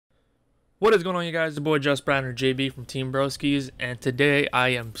What is going on, you guys? The boy Just Brown or JB from Team Broskis, and today I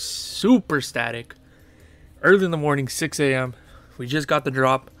am super static. Early in the morning, 6 a.m. We just got the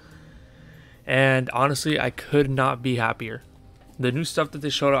drop, and honestly, I could not be happier. The new stuff that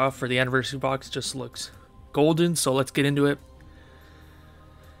they showed off for the anniversary box just looks golden, so let's get into it.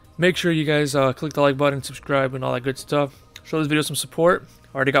 Make sure you guys click the like button, subscribe, and all that good stuff. Show this video some support.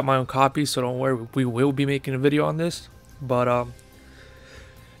 I already got my own copy, so don't worry, we will be making a video on this. But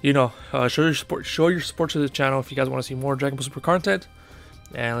show your support to the channel if you guys want to see more Dragon Ball Super content.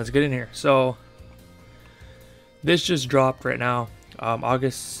 And let's get in here. So this just dropped right now,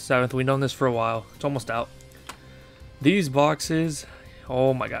 August 7th. We've known this for a while. It's almost out. These boxes,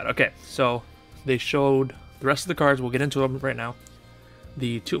 oh my god. Okay, so they showed the rest of the cards. We'll get into them right now.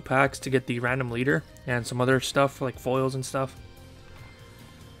 The 2 packs to get the random leader and some other stuff like foils and stuff.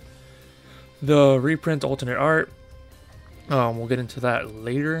 The reprint alternate art. We'll get into that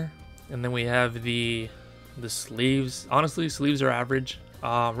later. And then we have the sleeves. Honestly, sleeves are average.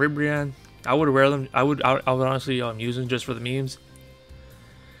 Ribrianne, I would wear them. I would honestly use them just for the memes.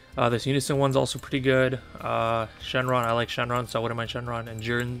 This Unison one's also pretty good. Shenron, I like Shenron, so I wouldn't mind Shenron. And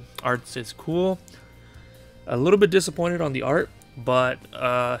Jiren arts is cool. A little bit disappointed on the art, but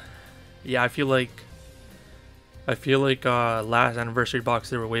yeah, I feel like last anniversary box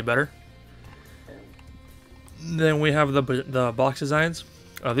they were way better. Then we have the box designs.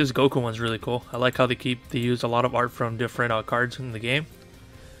 This Goku one's really cool. I like how they use a lot of art from different cards in the game.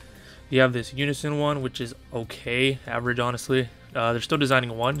 You have this Unison one, which is okay, average honestly. They're still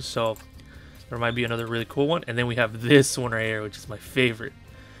designing one, so there might be another really cool one. And then we have this one right here, which is my favorite.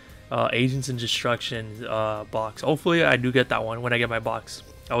 Agents and Destruction box. Hopefully I do get that one when I get my box.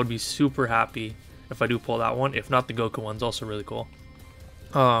 I would be super happy if I do pull that one. If not, the Goku one's also really cool.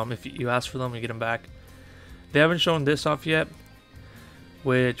 If you ask for them, you get them back. They haven't shown this off yet,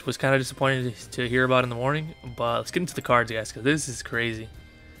 which was kind of disappointing to hear about in the morning. But let's get into the cards, guys, because this is crazy.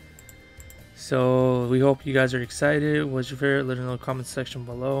 So we hope you guys are excited. What's your favorite? Let us know in the comment section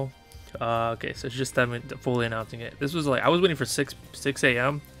below. Okay, so it's just them fully announcing it. This was like, I was waiting for 6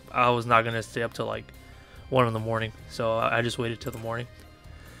 a.m. I was not going to stay up till like 1 in the morning. So I just waited till the morning.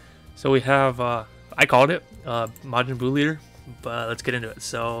 So we have, I called it, Majin Buu leader. But let's get into it.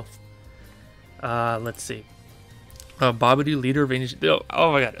 So, let's see. Babidi, leader of Agents.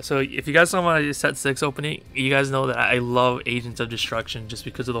 Oh my god. So if you guys saw my set 6 opening, you guys know that I love Agents of Destruction just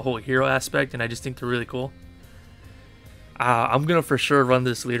because of the whole hero aspect, and I just think they're really cool. I'm gonna for sure run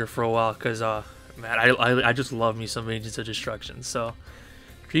this leader for a while because man, I just love me some Agents of Destruction. So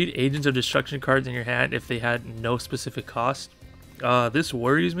create Agents of Destruction cards in your hand if they had no specific cost. This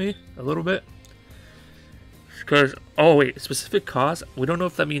worries me a little bit because, oh wait, specific cost, we don't know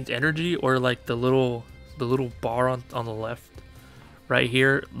if that means energy or like the little bar on the left right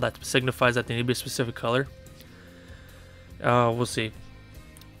here that signifies that they need to be a specific color. We'll see.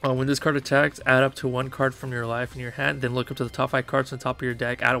 When this card attacks, add up to 1 card from your life in your hand, then look up to the top 5 cards on the top of your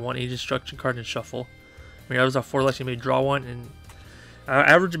deck, add 1 Agent Destruction card and shuffle. When your others are 4 less, you may draw 1. And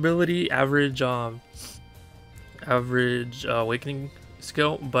average ability, average awakening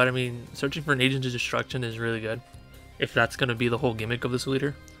skill, but I mean, searching for an Agent of Destruction is really good if that's going to be the whole gimmick of this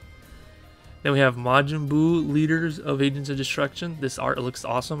leader. Then we have Majin Buu, leaders of Agents of Destruction. This art looks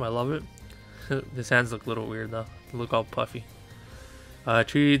awesome. I love it. His hands look a little weird though. They look all puffy.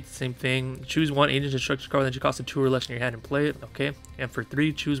 Treat, same thing. Choose 1 Agent of Destruction card that you cost a 2 or less in your hand and play it. Okay. And for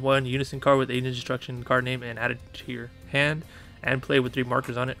 3, choose 1 Unison card with Agent of Destruction card name and add it to your hand and play with 3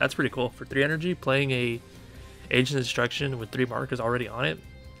 markers on it. That's pretty cool. For 3 energy, playing a Agent of Destruction with 3 markers already on it.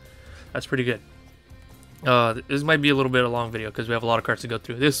 That's pretty good. This might be a little bit of a long video because we have a lot of cards to go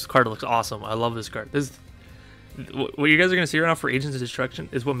through. This card looks awesome. I love this card. What you guys are going to see right now for Agents of Destruction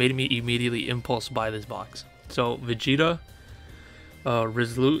is what made me immediately impulse buy this box. So Vegeta,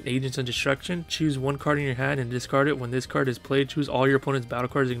 Resolute, Agents of Destruction. Choose 1 card in your hand and discard it. When this card is played, choose all your opponent's battle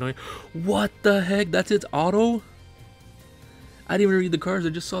cards, ignoring. What the heck? That's its auto? I didn't even read the cards. I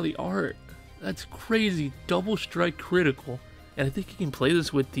just saw the art. That's crazy. Double strike critical. And I think you can play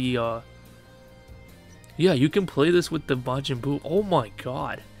this with the yeah, you can play this with the Majin Buu. Oh my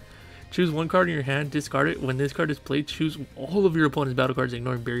god. Choose 1 card in your hand, discard it. When this card is played, choose all of your opponent's battle cards,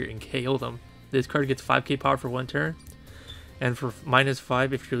 ignoring barrier, and KO them. This card gets 5k power for 1 turn. And for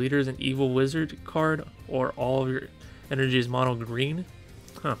 -5 if your leader is an evil wizard card or all of your energy is mono green.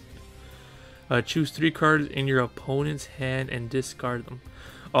 Choose 3 cards in your opponent's hand and discard them.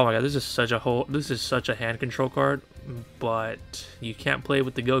 Oh my god, this is such a hand control card, but you can't play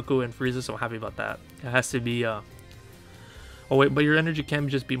with the Goku and Frieza, so I'm happy about that. It has to be oh wait, but your energy can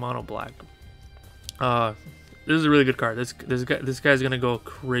just be mono black. This is a really good card. This guy's gonna go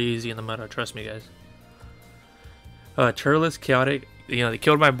crazy in the meta. Trust me, guys. Turles Chaotic. You know, they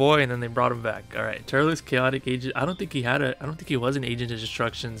killed my boy and then they brought him back. All right, Turles Chaotic Agent. I don't think he was an Agent of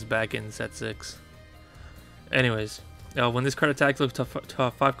Destructions back in set 6. Anyways, when this card attacks, look to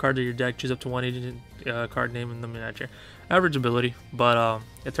 5 cards of your deck. Choose up to 1 agent card name and them in that chair. Average ability, but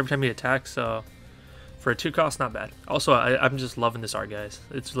it's every time he attacks. For a 2 cost, not bad. Also, I'm just loving this art, guys.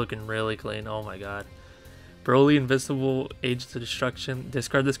 It's looking really clean. Oh my god. Broly Invincible Agent of Destruction.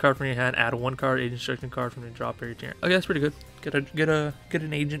 Discard this card from your hand. Add 1 card Agent Destruction card from the drop area to your hand. Okay, that's pretty good. Get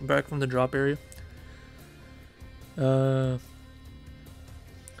an agent back from the drop area. Oh,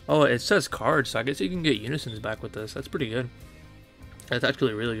 it says cards, so I guess you can get unisons back with this. That's pretty good. That's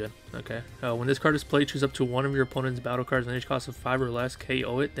actually really good. Okay. When this card is played, choose up to 1 of your opponent's battle cards and each cost of 5 or less.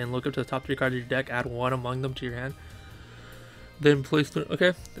 KO it. Then look up to the top 3 cards of your deck. Add 1 among them to your hand. Then place the...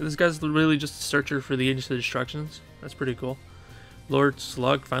 Okay. This guy's really just a searcher for the Agents of Destructions. That's pretty cool. Lord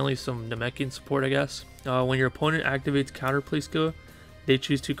Slug. Finally some Namekian support, I guess. When your opponent activates counterplay skill, they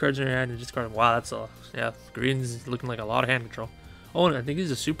choose 2 cards in your hand and discard them. Wow, that's a... Yeah, green's looking like a lot of hand control. Oh, and I think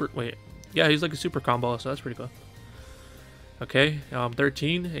he's a super... Wait. Yeah, he's like a super combo, so that's pretty cool. Okay,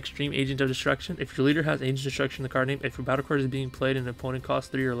 13, Extreme Agent of Destruction. If your leader has Agent of Destruction in the card name, if your battle card is being played and an opponent costs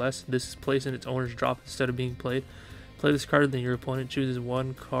 3 or less, this is placed in its owner's drop instead of being played. Play this card, then your opponent chooses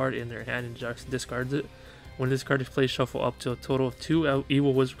 1 card in their hand and just discards it. When this card is played, shuffle up to a total of 2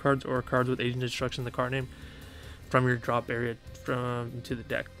 Evil Wizard cards or cards with Agent of Destruction in the card name from your drop area to the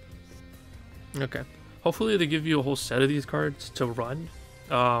deck. Okay. Hopefully they give you a whole set of these cards to run.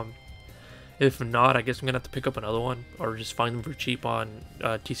 If not, I guess I'm going to have to pick up another one or just find them for cheap on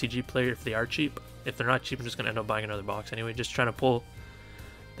TCG Player if they are cheap. If they're not cheap, I'm just going to end up buying another box anyway. Just trying to pull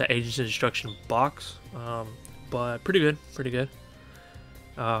the Agents of Destruction box. But pretty good, pretty good.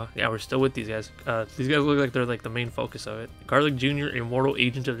 Yeah, we're still with these guys. These guys look like they're like the main focus of it. Garlic Jr., Immortal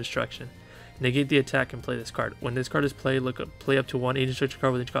Agent of Destruction. Negate the attack and play this card. When this card is played, play up to 1 Agent Destruction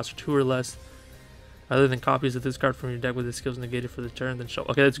card with each cost of 2 or less. Other than copies of this card from your deck with the skills negated for the turn, then show.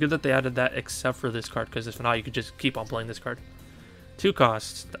 Okay, it's good that they added that except for this card, because if not, you could just keep on playing this card. 2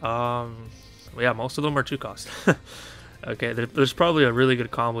 costs. Yeah, most of them are 2 costs. Okay, there's probably a really good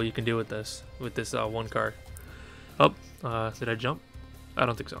combo you can do with this 1 card. Oh, did I jump? I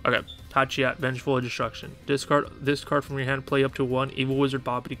don't think so. Okay, Hachiat, Vengeful of Destruction. Discard this card from your hand. Play up to 1 Evil Wizard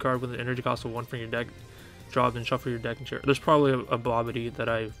Bobbity card with an energy cost of 1 from your deck. Draw, then shuffle your deck and share. There's probably a Bobbity that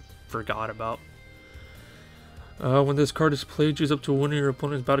I forgot about. When this card is played, choose up to 1 of your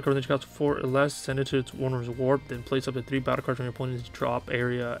opponent's battle cards, which costs 4 or less, send it to its owner's warp, then place up to 3 battle cards from your opponent's drop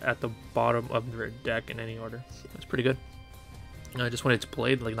area at the bottom of their deck in any order. That's pretty good. Just when it's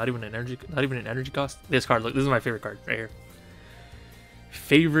played, like not even an energy cost. This card, look, this is my favorite card right here.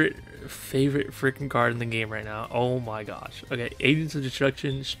 Favorite freaking card in the game right now. Oh my gosh. Okay, Agents of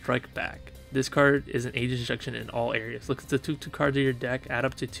Destruction Strike Back. This card is an Agent of Destruction in all areas. Look at the 2 cards of your deck, add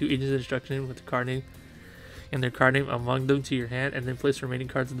up to 2 Agents of Destruction with the card name and their card name among them to your hand, and then place the remaining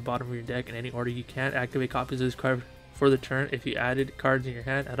cards at the bottom of your deck in any order you can. Activate copies of this card for the turn. If you added cards in your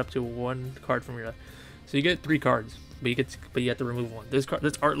hand, add up to 1 card from your deck. So you get 3 cards, but you have to remove 1. This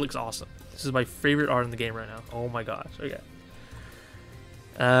art looks awesome. This is my favorite art in the game right now. Oh my gosh. Okay.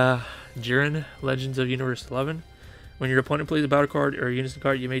 Jiren, Legends of Universe 11. When your opponent plays a battle card or a unison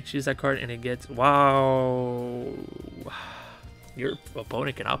card, you may choose that card and it gets... Wow. Your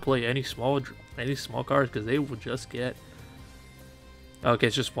opponent cannot play any small cards because they will just get... Okay,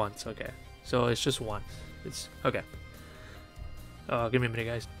 it's just once. Okay, so it's just once. It's okay. Give me a minute,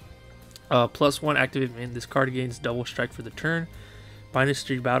 guys. +1 activate main. This card gains double strike for the turn. Minus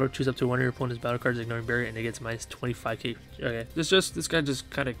 3 battle. Choose up to 1 of your opponent's battle cards, ignoring barrier, and it gets minus 25k. Okay, this guy just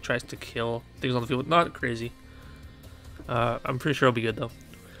kind of tries to kill things on the field. Not crazy. I'm pretty sure it'll be good though.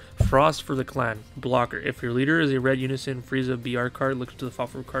 Frost for the Clan. Blocker. If your leader is a red unison Frieza BR card, look to the top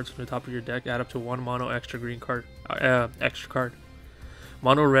 4 cards from the top of your deck. Add up to 1 mono extra green card. Extra card.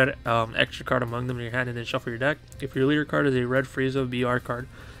 Mono red extra card among them in your hand, and then shuffle your deck. If your leader card is a red Frieza BR card,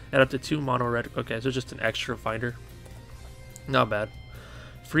 add up to 2 mono red. Okay, so just an extra finder. Not bad.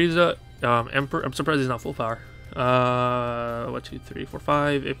 Frieza, Emperor. I'm surprised he's not full power. 1, 2, 3, 4,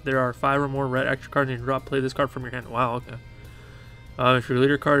 5. If there are 5 or more red extra cards in your drop, play this card from your hand. Wow, okay. If your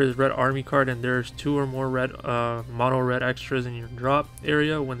leader card is red army card and there's 2 or more red mono red extras in your drop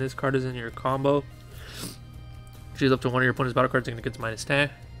area, when this card is in your combo, choose up to 1 of your opponent's battle cards and it gets minus 10.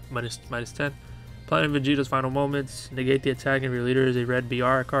 Minus 10. Platinum Vegeta's Final Moments. Negate the attack if your leader is a red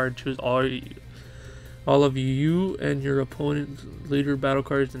BR card. Choose all of you and your opponent's leader battle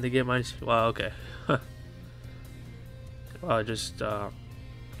cards and they get minus... Wow, okay. Wow, just...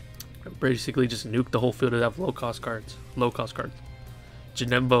 Basically, just nuke the whole field of low cost cards. Low cost cards.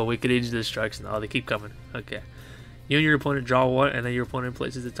 Janemba, Wicked Age of Destruction. Oh, they keep coming. Okay. You and your opponent draw one, and then your opponent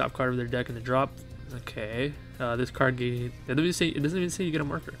places the top card of their deck in the drop. Okay. This card gains. It doesn't even say you get a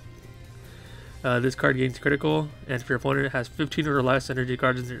marker. This card gains critical, and if your opponent has 15 or less energy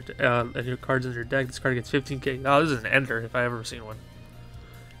cards in their deck, this card gets 15k. Oh, this is an ender if I ever seen one.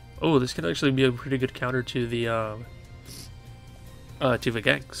 Oh, this could actually be a pretty good counter to the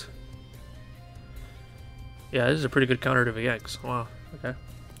Vigenx. Yeah, this is a pretty good counter to Vigenx. Wow. Okay.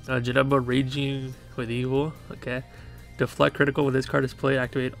 Janemba, Raging with Evil. Okay. Deflect critical when this card is played.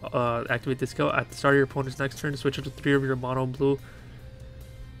 Activate this skill at the start of your opponent's next turn. Switch up to 3 of your mono blue.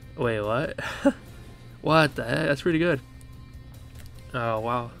 Wait, what? What the heck? That's pretty good. Oh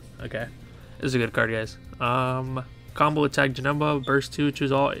wow. Okay. This is a good card, guys. Combo attack Janemba, burst 2,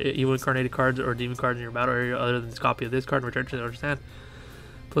 choose all evil incarnated cards or demon cards in your battle area other than this copy of this card and return to the other hand.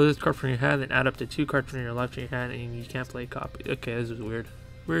 Play this card from your hand, then add up to 2 cards from your left to your hand, and you can't play a copy. Okay, this is weird.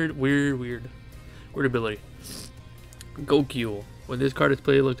 Weird ability. Gokyo. When this card is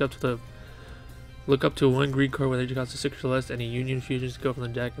played, look up to 1 green card with energy cost of 6 or less, any Union Fusions go from the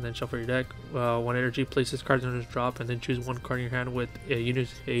deck, and then shuffle your deck. 1 energy, place this card under its drop, and then choose 1 card in your hand with a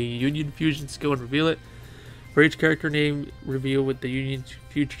Union Fusion skill and reveal it. For each character name reveal with the Union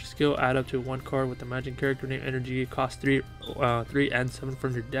Future skill, add up to 1 card with the Magic character name energy, cost 3 and 7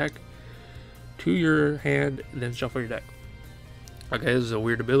 from your deck to your hand, then shuffle your deck. Okay, this is a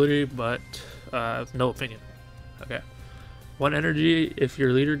weird ability, but no opinion. Okay. 1 energy, if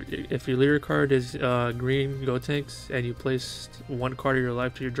your leader card is green Gotenks and you placed 1 card of your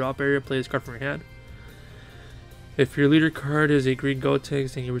life to your drop area, play this card from your hand. If your leader card is a green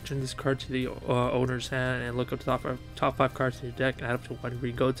Gotenks, then you return this card to the owner's hand and look up the top 5 cards in your deck and add up to 1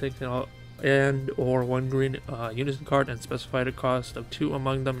 green Gotenks or 1 green Unison card and specify the cost of 2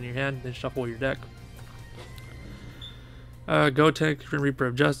 among them in your hand, then shuffle your deck. Gotenks, Grim Reaper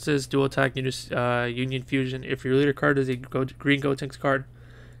of Justice, dual attack, Union Fusion. If your leader card is a green Gotenks card,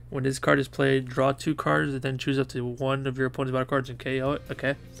 when this card is played, draw 2 cards and then choose up to 1 of your opponent's battle cards and KO it.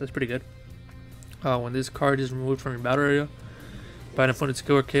 Okay, so that's pretty good. When this card is removed from your battle area by an opponent's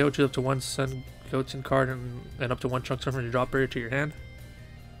skill or KO, choose up to 1 Sun Goten card and up to 1 chunk from your drop area to your hand.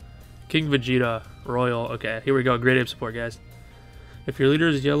 King Vegeta, Royal. Okay, here we go. Great Ape support, guys. If your leader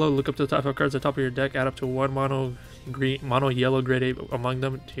is yellow, look up to the top 5 cards at the top of your deck, add up to 1 mono yellow Great Ape among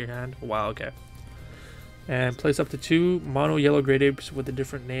them to your hand. Wow, okay. And place up to 2 mono yellow Great Apes with a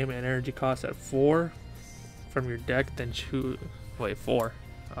different name and energy cost at 4 from your deck, then choose. Wait, 4.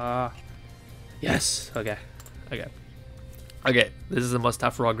 Yes. Okay. This is a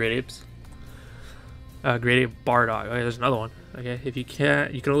must-have for all Great Apes. Great Ape Bardock. Okay, there's another one. Okay, if you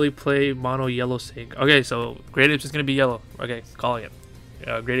can't, you can only play mono yellow sync. Okay, so Great Apes is gonna be yellow. Okay, calling it.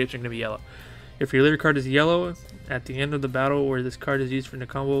 Great Apes are gonna be yellow. If your leader card is yellow, at the end of the battle where this card is used for the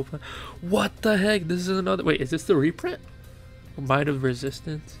combo. What the heck? This is another. Wait, is this the reprint? Might of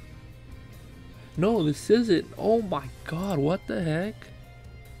Resistance. No, this isn't. Oh my god! What the heck?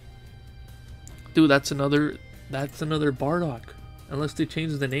 Dude, that's another Bardock. Unless they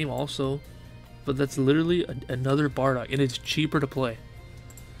change the name also. But that's literally another Bardock. And it's cheaper to play.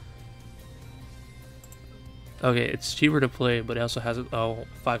 Okay, it's cheaper to play, but it also has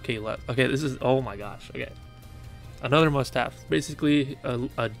 5k left. Okay, this is, oh my gosh. Okay. Another must-have. Basically,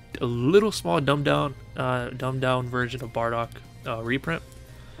 a little small dumbed down version of Bardock reprint.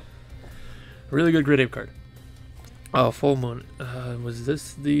 Really good Great Ape card. Oh, Full Moon. Was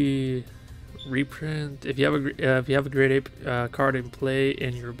this the reprint? If you have a Great Ape card in play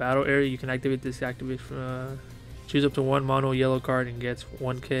in your battle area, you can activate this activation. Choose up to 1 mono yellow card and gets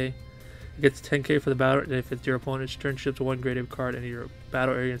 1k. It gets 10k for the battle, and if it's your opponent's turn, choose up to 1 Great Ape card in your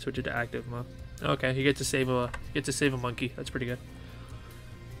battle area and switch it to active mode. Okay, you get to save a monkey. That's pretty good.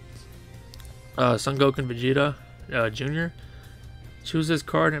 Son Goku Vegeta Jr. Choose this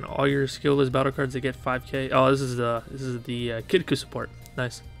card and all your skillless battle cards that get 5k. Oh, this is the Kidku support.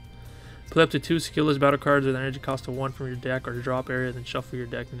 Nice. Play up to 2 skillless battle cards with an energy cost of 1 from your deck or drop area, then shuffle your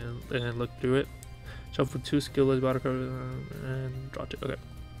deck and then look through it. Shuffle 2 skillless battle cards and draw 2. Okay.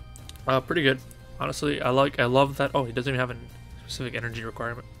 Pretty good. Honestly, I love that. Oh, he doesn't even have a specific energy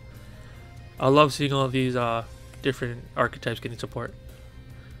requirement. I love seeing all these different archetypes getting support.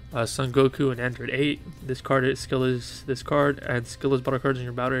 Son Goku and Android 8. This card is this card and skillless battle cards in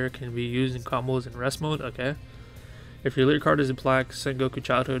your battle area can be used in combos in rest mode. Okay. If your leader card is in black, Son Goku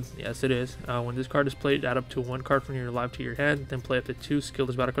Childhood. Yes, it is. When this card is played, add up to 1 card from your live to your hand. Then play up to 2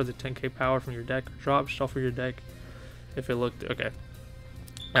 skillless battle cards at 10k power from your deck. Drop, shuffle your deck. If it looked okay.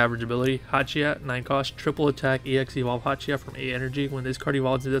 Average ability, Hachiat, 9 cost, triple attack, EX evolve Hachiat from 8 energy. When this card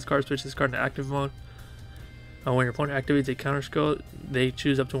evolves into this card, switch this card into active mode. When your opponent activates a counter skill, they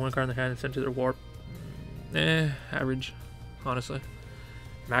choose up to 1 card in their hand and send to their warp. Average, honestly.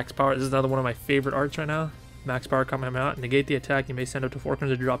 Max power, this is another one of my favorite arts right now. Max power coming out. Negate the attack, you may send up to 4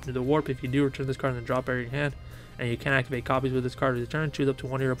 cards to drop into the warp. If you do, return this card in the drop area of your hand. And you can activate copies with this card as a turn. Choose up to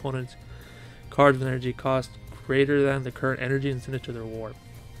 1 of your opponent's cards with energy cost greater than the current energy and send it to their warp.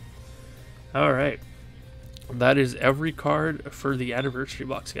 Alright. That is every card for the anniversary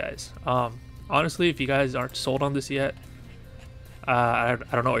box, guys. Honestly, if you guys aren't sold on this yet, I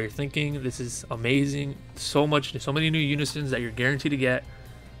don't know what you're thinking. This is amazing. So many new unisons that you're guaranteed to get.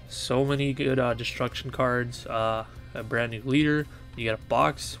 So many good destruction cards. A brand new leader. You get a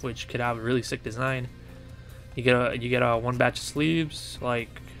box, which could have a really sick design. You get a 1 batch of sleeves, like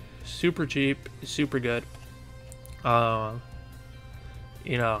super cheap, super good.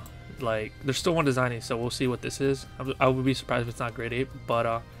 You know, like there's still one designing, so we'll see what this is. I would be surprised if it's not grade 8,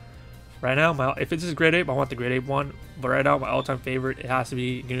 but right now, if it's grade 8, I want the grade 8 one. But right now, my all-time favorite, it has to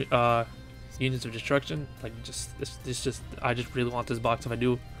be Unions of Destruction. Like I just really want this box. If I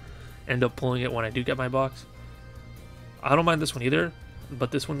do end up pulling it when I do get my box, I don't mind this one either. But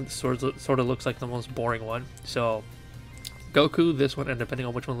this one sort of looks like the most boring one. So Goku, this one, and depending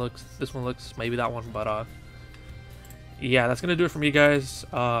on which one looks, this one looks, maybe that one. But yeah, that's gonna do it for me, guys.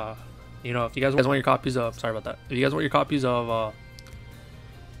 You know, if you guys want your copies of, sorry about that. If you guys want your copies of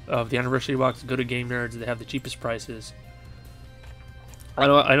the anniversary box, go to Game Nerds. They have the cheapest prices. I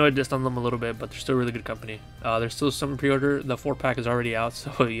know I dissed on them a little bit, but they're still really good company. There's still some pre-order. The 4-pack is already out,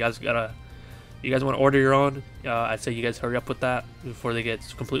 so you guys want to order your own, I'd say you guys hurry up with that before they get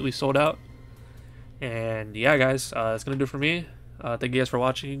completely sold out. And yeah, guys, that's gonna do it for me. Thank you guys for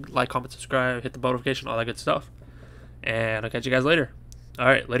watching. Like, comment, subscribe, hit the notification, all that good stuff. And I'll catch you guys later. All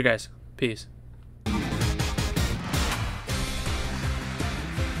right, later, guys. Peace.